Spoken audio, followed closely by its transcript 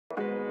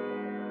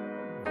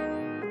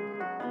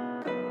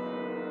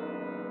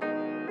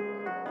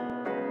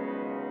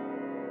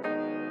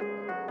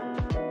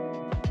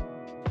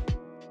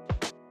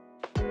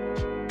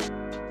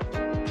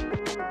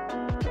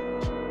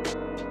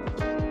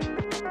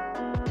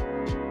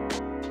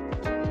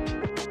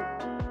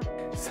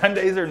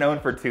Sundays are known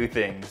for two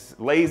things,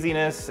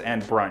 laziness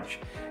and brunch.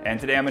 And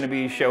today I'm gonna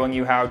be showing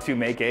you how to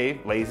make a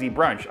lazy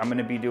brunch. I'm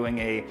gonna be doing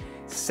a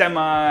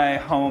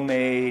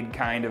semi-homemade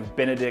kind of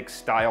Benedict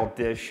style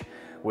dish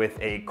with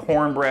a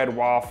cornbread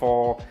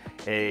waffle,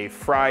 a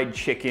fried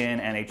chicken,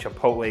 and a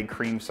Chipotle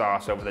cream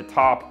sauce over the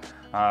top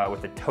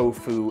with a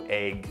tofu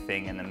egg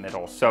thing in the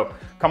middle. So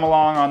come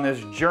along on this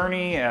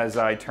journey as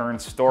I turn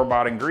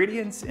store-bought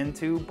ingredients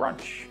into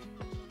brunch.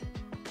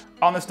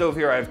 On the stove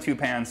here, I have two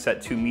pans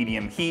set to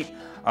medium heat.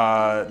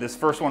 This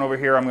first one over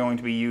here I'm going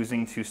to be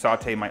using to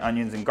saute my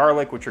onions and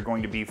garlic, which are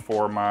going to be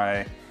for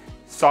my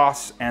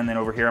sauce. And then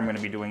over here, I'm going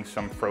to be doing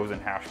some frozen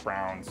hash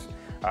browns.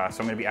 So I'm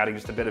going to be adding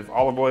just a bit of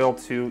olive oil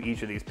to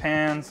each of these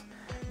pans,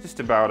 just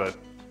about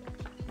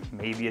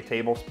maybe a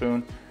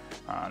tablespoon.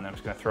 And then I'm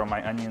just going to throw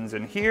my onions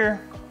in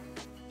here.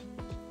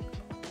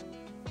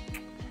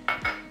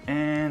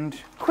 And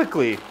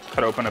quickly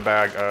cut open a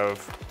bag of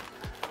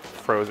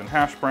frozen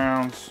hash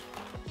browns.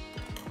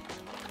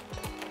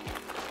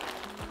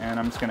 And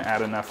I'm just gonna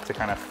add enough to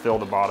kind of fill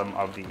the bottom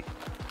of the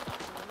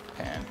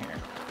pan here.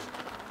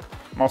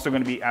 I'm also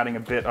gonna be adding a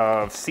bit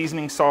of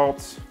seasoning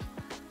salt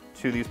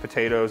to these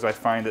potatoes. I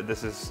find that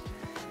this is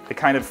the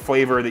kind of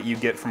flavor that you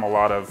get from a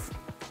lot of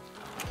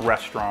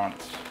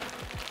restaurants'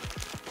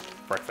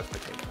 breakfast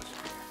potatoes.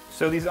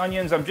 So these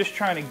onions, I'm just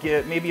trying to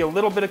get maybe a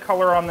little bit of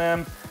color on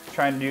them,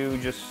 trying to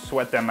just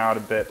sweat them out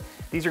a bit.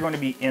 These are going to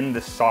be in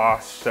the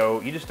sauce,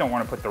 so you just don't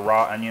want to put the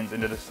raw onions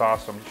into the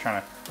sauce, so I'm just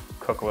trying to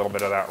cook a little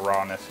bit of that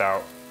rawness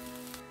out.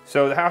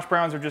 So the hash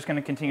browns are just going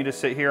to continue to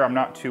sit here. I'm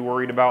not too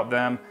worried about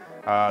them.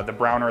 The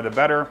browner the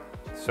better.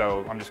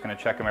 So I'm just going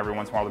to check them every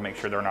once in a while to make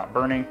sure they're not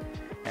burning.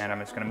 And I'm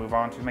just going to move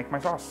on to make my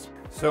sauce.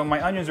 So my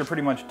onions are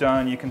pretty much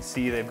done. You can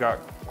see they've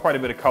got quite a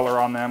bit of color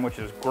on them, which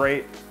is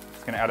great.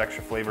 It's going to add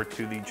extra flavor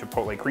to the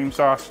Chipotle cream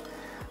sauce.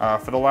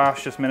 For the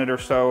last just minute or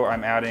so,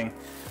 I'm adding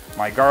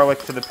my garlic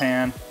to the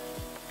pan.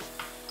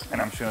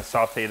 And I'm just going to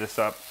saute this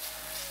up.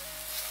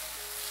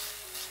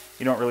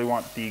 You don't really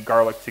want the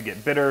garlic to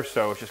get bitter,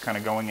 so it's just kind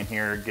of going in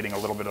here, getting a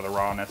little bit of the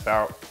rawness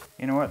out.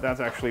 You know what,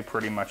 that's actually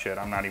pretty much it.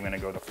 I'm not even gonna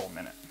go the full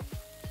minute.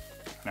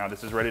 Now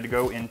this is ready to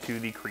go into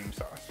the cream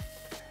sauce.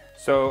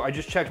 So I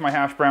just checked my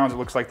hash browns. It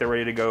looks like they're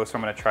ready to go, so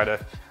I'm gonna try to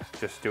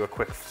just do a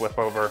quick flip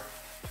over.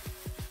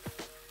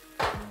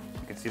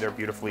 You can see they're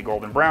beautifully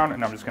golden brown,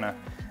 and I'm just gonna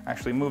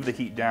actually move the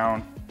heat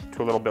down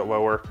to a little bit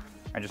lower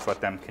and just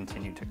let them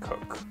continue to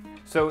cook.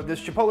 So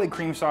this Chipotle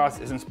cream sauce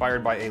is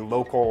inspired by a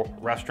local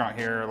restaurant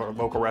here, a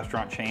local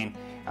restaurant chain,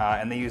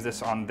 and they use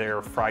this on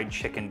their fried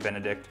chicken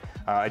Benedict.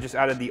 I just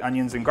added the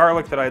onions and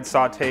garlic that I had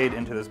sauteed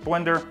into this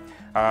blender.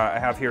 I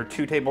have here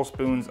 2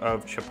 tablespoons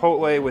of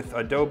Chipotle with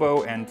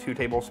adobo and 2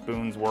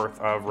 tablespoons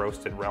worth of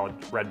roasted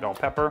red bell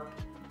pepper.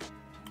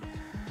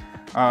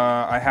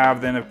 I have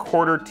then a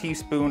 1/4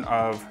 teaspoon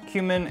of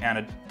cumin and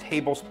a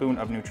tablespoon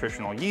of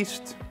nutritional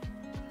yeast.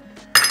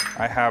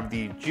 I have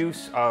the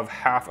juice of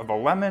half of a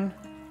lemon,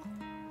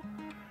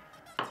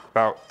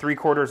 about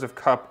 3/4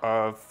 cup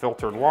of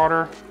filtered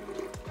water.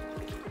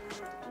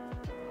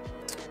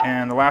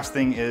 And the last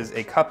thing is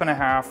a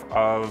 1.5 cups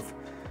of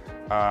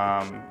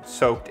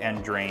soaked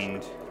and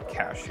drained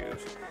cashews.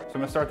 So I'm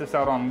gonna start this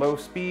out on low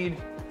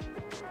speed.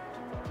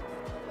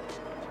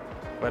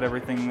 Let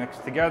everything mix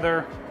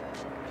together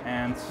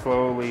and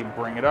slowly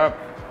bring it up.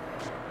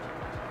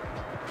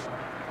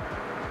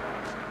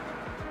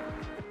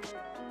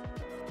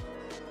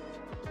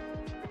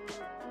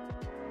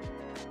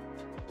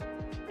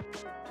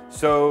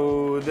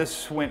 So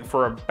this went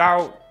for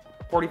about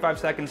 45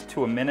 seconds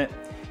to a minute,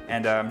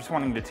 and I'm just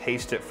wanting to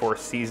taste it for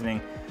seasoning.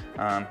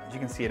 As you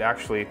can see, it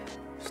actually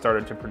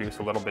started to produce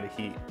a little bit of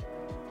heat.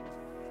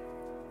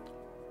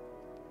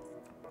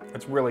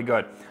 It's really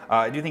good.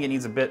 I do think it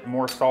needs a bit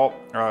more salt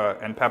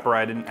and pepper.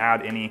 I didn't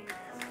add any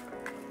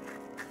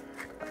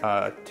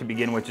to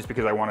begin with just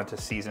because I wanted to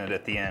season it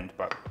at the end,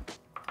 but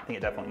I think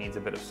it definitely needs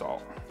a bit of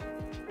salt.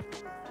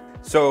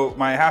 So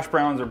my hash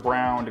browns are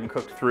browned and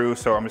cooked through,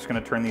 so I'm just gonna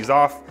turn these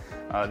off.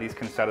 These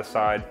can set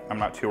aside. I'm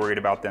not too worried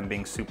about them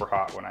being super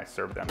hot when I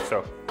serve them.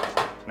 So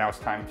now it's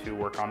time to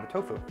work on the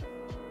tofu.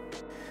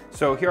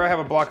 So here I have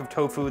a block of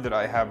tofu that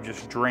I have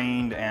just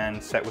drained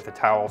and set with a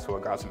towel so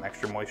it got some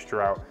extra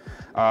moisture out.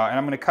 And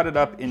I'm gonna cut it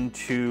up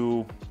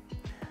into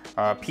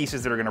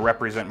pieces that are gonna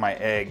represent my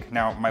egg.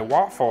 Now my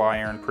waffle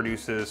iron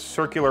produces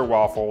circular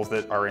waffles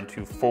that are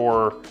into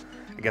 4,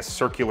 I guess,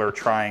 circular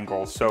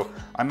triangles. So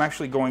I'm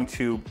actually going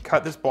to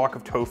cut this block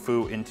of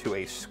tofu into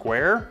a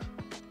square,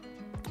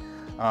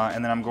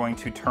 and then I'm going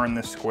to turn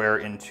this square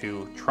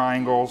into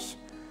triangles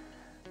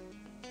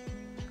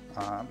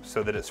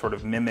so that it sort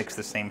of mimics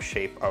the same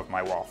shape of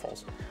my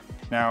waffles.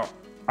 Now,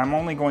 I'm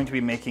only going to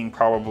be making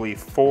probably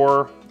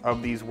 4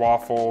 of these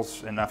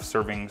waffles, enough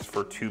servings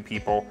for 2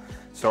 people.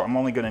 So I'm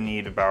only gonna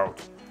need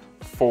about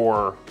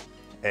 4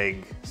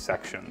 egg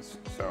sections.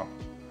 So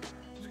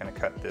I'm just gonna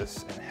cut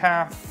this in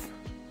half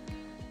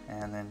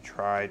and then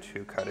try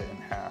to cut it in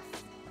half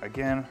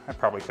again. I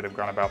probably could have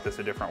gone about this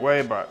a different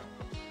way, but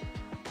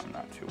I'm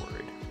not too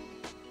worried.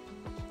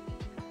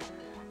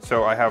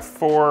 So I have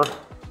 4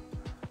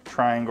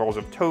 triangles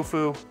of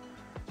tofu.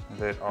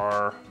 that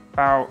are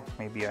about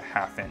maybe a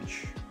 ½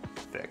 inch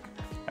thick.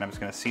 And I'm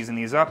just gonna season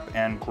these up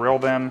and grill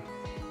them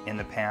in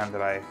the pan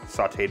that I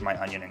sauteed my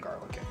onion and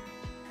garlic in.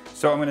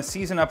 So I'm gonna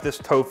season up this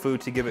tofu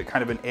to give it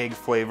kind of an egg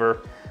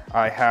flavor.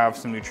 I have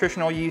some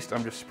nutritional yeast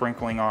I'm just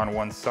sprinkling on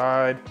one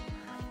side,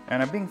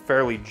 and I'm being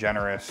fairly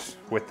generous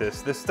with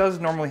this. This does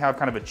normally have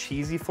kind of a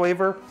cheesy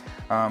flavor,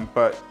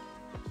 but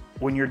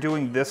when you're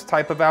doing this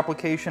type of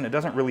application, it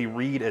doesn't really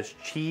read as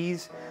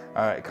cheese.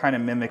 It kind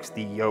of mimics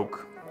the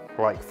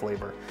yolk-like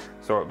flavor.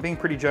 So being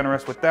pretty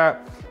generous with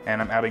that,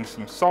 and I'm adding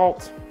some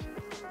salt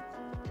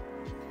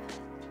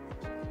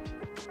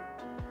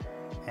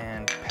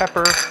and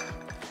pepper.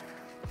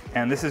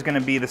 And this is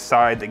gonna be the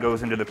side that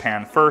goes into the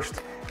pan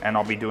first, and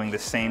I'll be doing the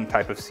same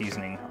type of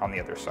seasoning on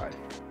the other side.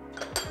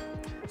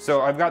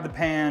 So I've got the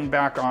pan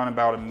back on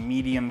about a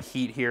medium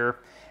heat here,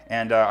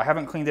 and I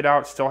haven't cleaned it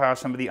out. It still has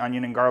some of the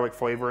onion and garlic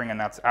flavoring, and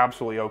that's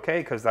absolutely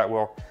okay because that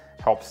will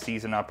help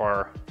season up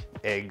our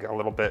egg a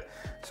little bit.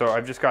 So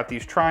I've just got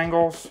these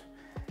triangles,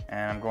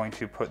 and I'm going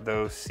to put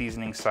those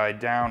seasoning side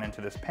down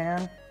into this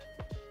pan.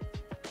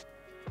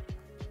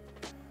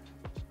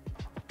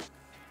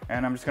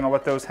 And I'm just gonna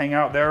let those hang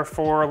out there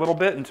for a little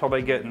bit until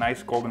they get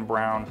nice golden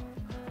brown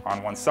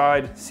on one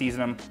side, season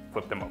them,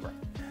 flip them over.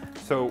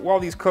 So while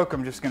these cook,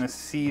 I'm just gonna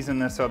season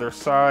this other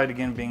side,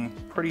 again, being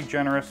pretty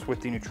generous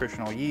with the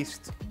nutritional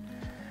yeast.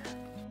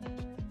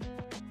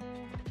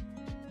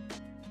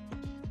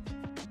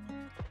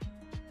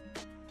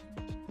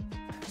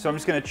 So I'm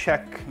just gonna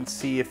check and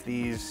see if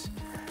these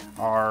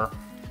are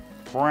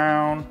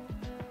brown.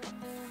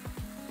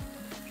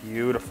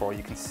 Beautiful,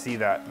 you can see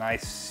that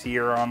nice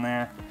sear on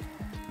there.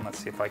 And let's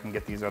see if I can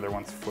get these other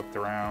ones flipped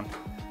around.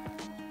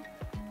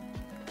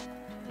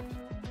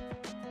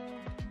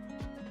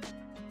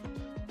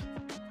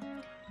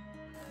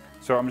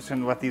 So I'm just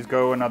gonna let these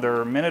go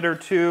another minute or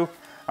two.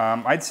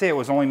 I'd say it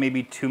was only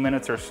maybe 2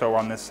 minutes or so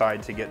on this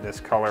side to get this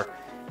color,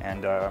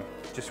 and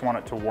just want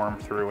it to warm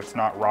through. It's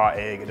not raw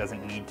egg, it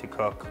doesn't need to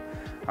cook.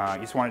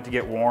 You just want it to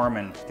get warm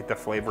and get the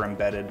flavor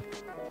embedded.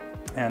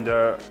 And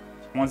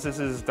once this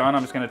is done,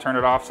 I'm just gonna turn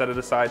it off, set it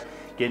aside.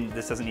 Again,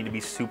 this doesn't need to be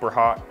super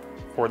hot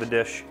for the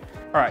dish.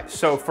 All right,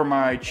 so for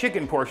my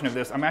chicken portion of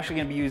this, I'm actually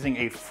gonna be using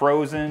a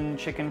frozen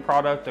chicken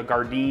product, a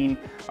Gardein.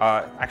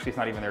 Actually, it's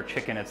not even their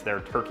chicken, it's their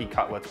turkey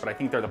cutlets, but I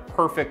think they're the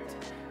perfect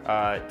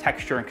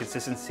texture and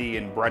consistency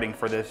and breading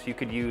for this. You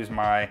could use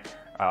my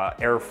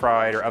air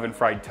fried or oven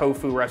fried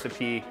tofu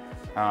recipe,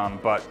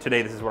 but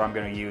today this is what I'm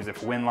gonna use.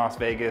 If Wynn Las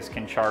Vegas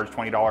can charge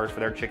 $20 for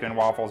their chicken and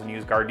waffles and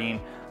use Gardein,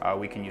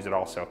 we can use it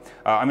also.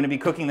 I'm gonna be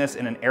cooking this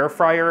in an air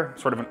fryer,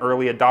 sort of an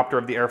early adopter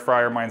of the air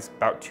fryer. Mine's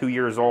about 2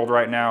 years old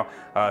right now,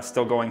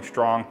 still going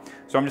strong.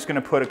 So I'm just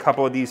gonna put a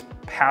couple of these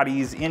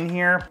patties in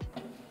here.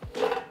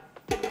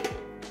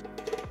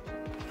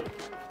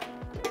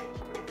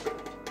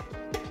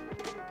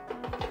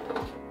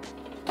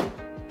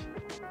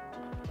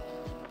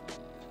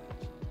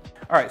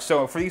 All right,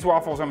 so for these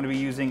waffles, I'm gonna be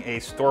using a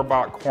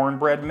store-bought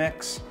cornbread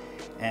mix.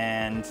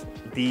 And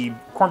the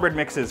cornbread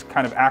mix is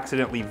kind of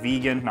accidentally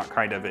vegan, not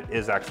kind of, it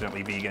is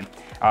accidentally vegan.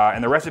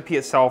 And the recipe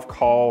itself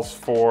calls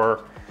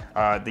for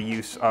the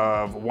use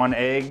of 1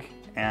 egg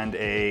and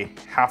a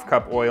 ½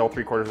 cup oil,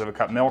 3/4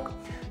 cup milk.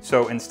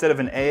 So instead of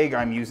an egg,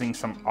 I'm using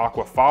some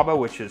aquafaba,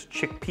 which is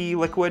chickpea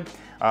liquid.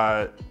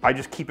 I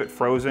just keep it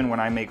frozen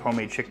when I make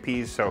homemade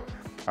chickpeas. So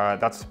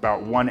that's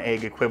about 1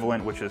 egg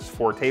equivalent, which is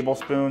 4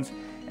 tablespoons.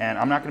 And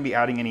I'm not gonna be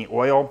adding any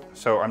oil,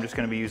 so I'm just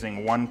gonna be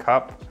using 1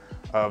 cup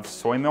of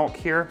soy milk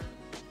here.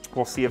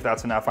 We'll see if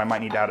that's enough. I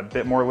might need to add a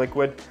bit more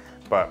liquid,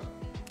 but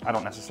I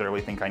don't necessarily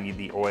think I need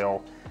the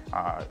oil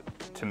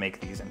to make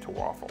these into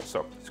waffles.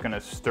 So just gonna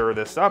stir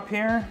this up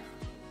here.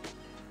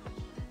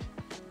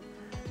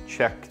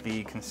 Check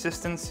the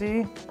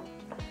consistency.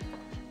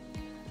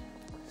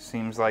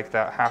 Seems like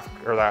that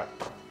that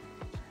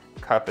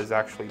cup is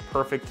actually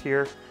perfect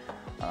here.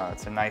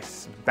 It's a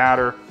nice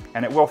batter,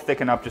 and it will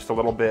thicken up just a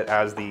little bit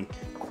as the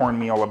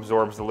cornmeal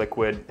absorbs the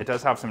liquid. It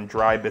does have some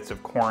dry bits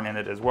of corn in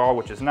it as well,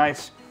 which is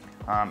nice,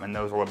 and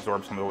those will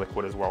absorb some of the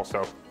liquid as well.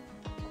 So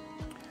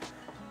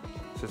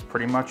this is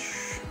pretty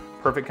much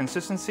perfect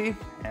consistency,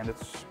 and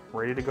it's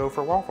ready to go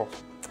for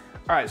waffles.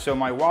 All right, so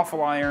my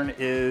waffle iron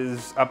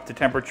is up to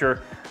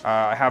temperature.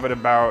 I have it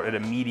about at a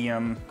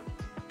medium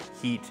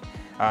heat,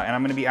 and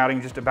I'm gonna be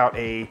adding just about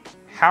a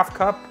 ½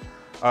 cup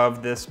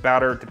of this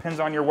batter. It depends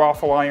on your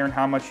waffle iron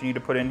how much you need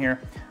to put in here.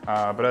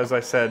 But as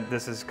I said,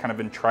 this is kind of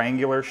in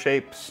triangular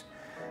shapes.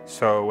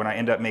 So when I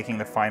end up making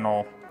the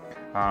final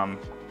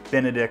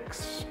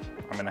Benedicts,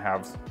 I'm gonna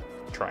have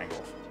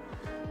triangles.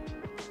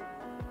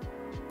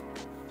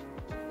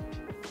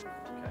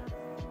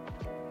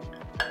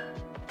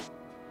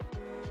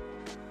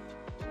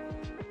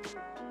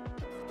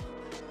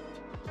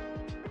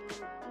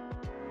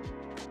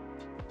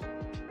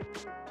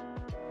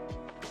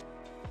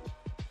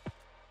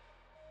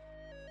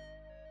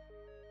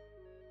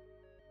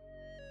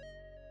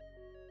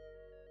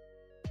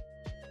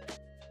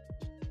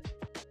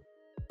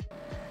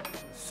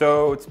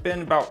 So it's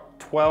been about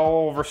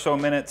 12 or so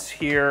minutes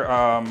here.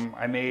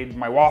 I made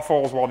my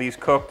waffles while these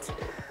cooked.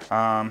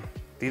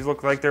 These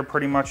look like they're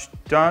pretty much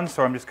done,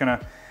 so I'm just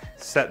gonna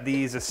set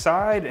these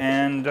aside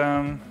and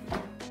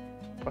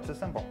let's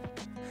assemble.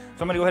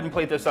 So I'm gonna go ahead and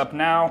plate this up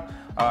now.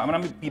 I'm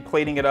gonna be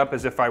plating it up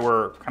as if I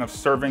were kind of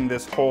serving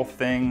this whole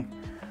thing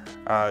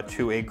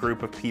to a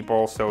group of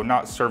people, so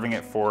not serving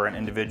it for an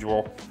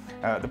individual.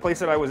 The place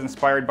that I was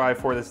inspired by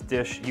for this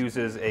dish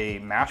uses a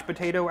mashed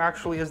potato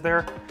actually as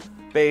their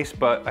base,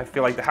 but I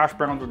feel like the hash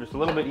browns were just a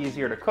little bit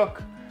easier to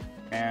cook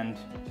and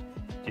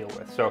deal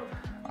with. So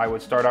I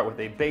would start out with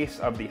a base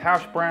of the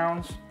hash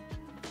browns,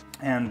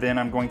 and then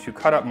I'm going to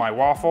cut up my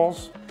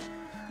waffles.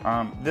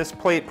 This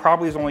plate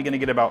probably is only going to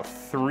get about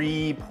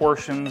 3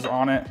 portions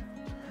on it,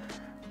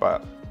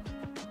 but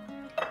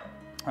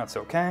that's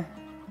okay.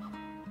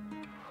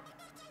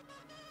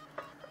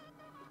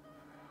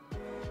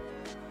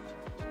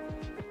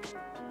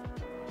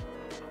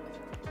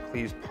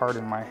 Please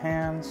pardon my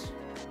hands.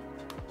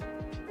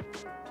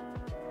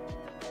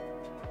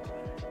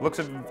 Looks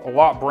a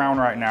lot brown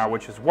right now,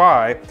 which is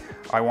why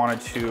I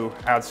wanted to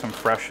add some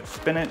fresh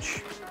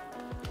spinach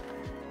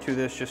to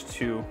this just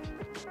to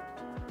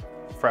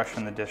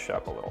freshen the dish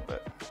up a little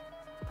bit.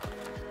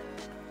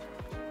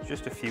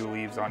 Just a few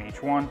leaves on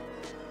each one.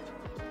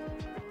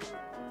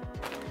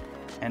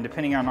 And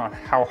depending on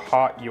how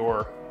hot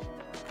your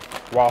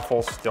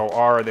waffles still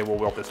are, they will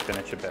wilt the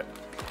spinach a bit.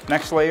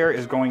 Next layer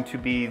is going to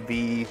be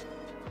the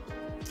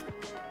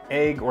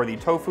egg or the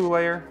tofu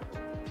layer.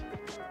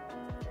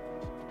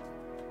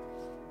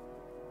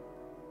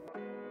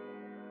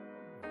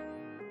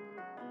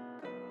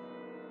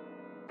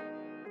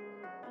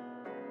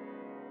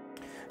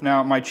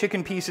 Now my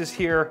chicken pieces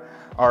here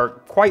are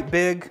quite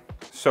big,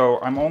 so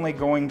I'm only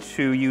going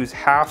to use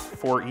half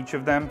for each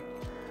of them.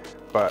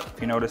 But if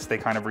you notice, they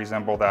kind of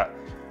resemble that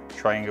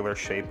triangular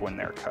shape when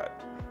they're cut.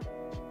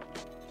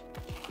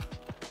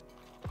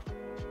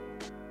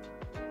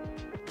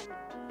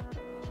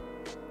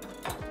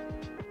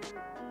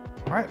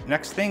 All right,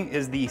 next thing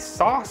is the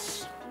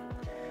sauce.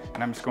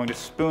 And I'm just going to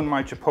spoon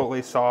my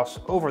Chipotle sauce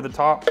over the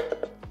top.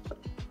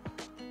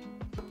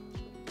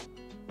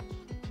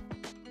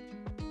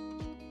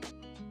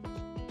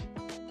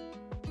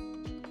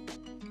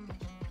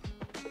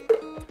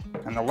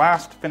 And the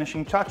last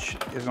finishing touch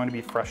is going to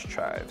be fresh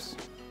chives.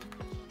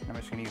 I'm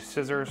just going to use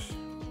scissors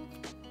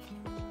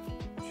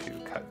to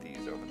cut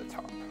these over the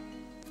top.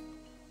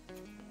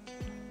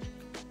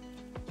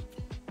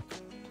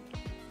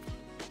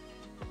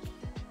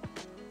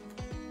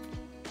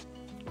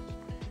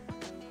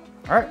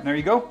 All right, there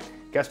you go.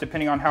 Guess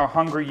depending on how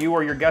hungry you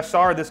or your guests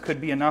are, this could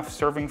be enough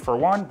serving for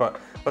one, but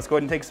let's go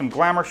ahead and take some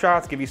glamour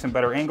shots, give you some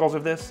better angles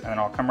of this, and then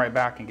I'll come right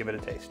back and give it a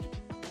taste.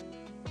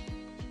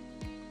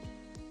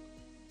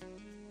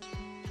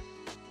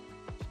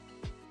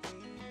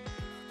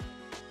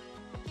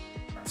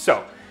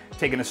 So,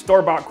 taken a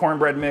store-bought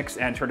cornbread mix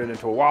and turned it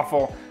into a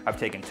waffle. I've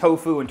taken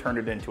tofu and turned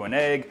it into an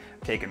egg.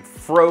 I've taken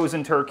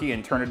frozen turkey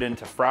and turned it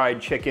into fried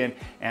chicken.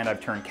 And I've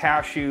turned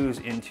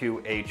cashews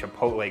into a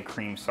Chipotle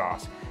cream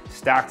sauce.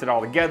 Stacked it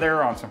all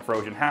together on some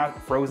frozen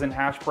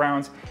hash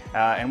browns.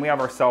 And we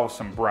have ourselves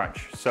some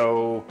brunch.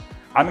 So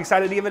I'm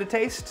excited to give it a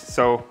taste.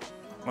 So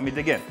let me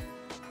dig in.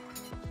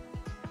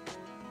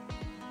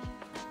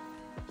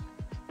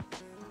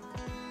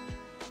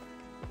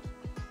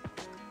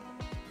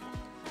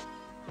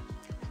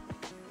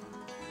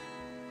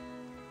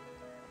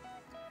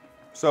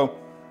 So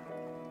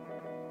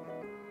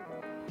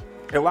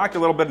it lacked a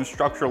little bit of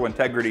structural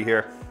integrity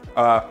here,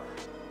 but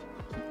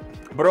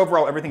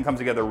overall everything comes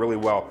together really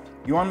well.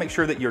 You want to make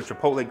sure that your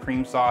Chipotle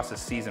cream sauce is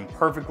seasoned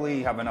perfectly,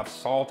 you have enough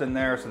salt in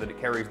there so that it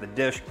carries the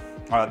dish.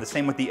 The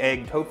same with the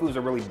egg. Tofu is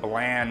a really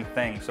bland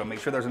thing, so make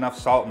sure there's enough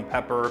salt and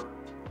pepper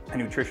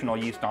and nutritional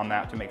yeast on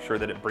that to make sure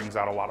that it brings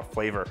out a lot of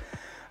flavor.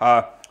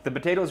 The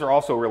potatoes are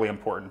also really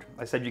important.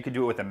 I said you could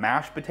do it with a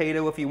mashed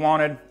potato if you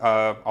wanted,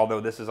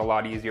 although this is a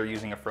lot easier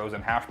using a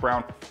frozen hash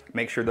brown.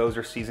 Make sure those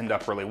are seasoned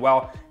up really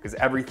well because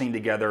everything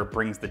together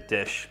brings the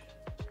dish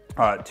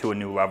to a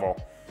new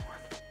level.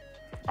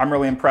 I'm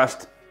really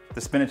impressed.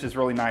 The spinach is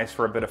really nice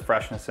for a bit of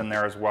freshness in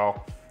there as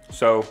well.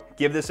 So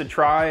give this a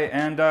try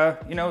and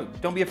you know,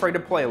 don't be afraid to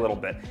play a little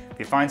bit. If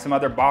you find some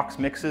other box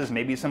mixes,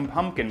 maybe some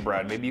pumpkin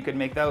bread, maybe you could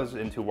make those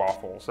into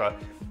waffles.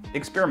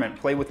 Experiment,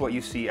 play with what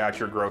you see at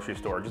your grocery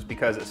store. Just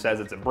because it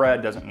says it's a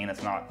bread doesn't mean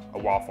it's not a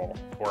waffle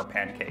or a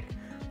pancake.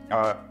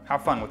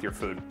 Have fun with your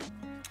food.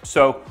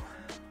 So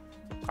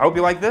I hope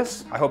you like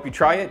this. I hope you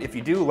try it. If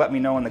you do, let me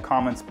know in the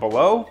comments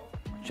below.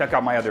 Check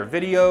out my other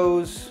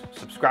videos,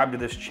 subscribe to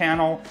this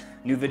channel.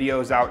 New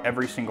videos out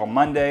every single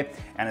Monday.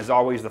 And as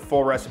always, the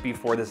full recipe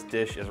for this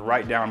dish is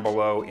right down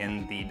below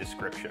in the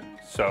description.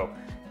 So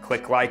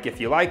click like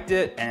if you liked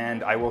it,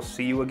 and I will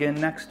see you again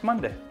next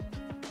Monday.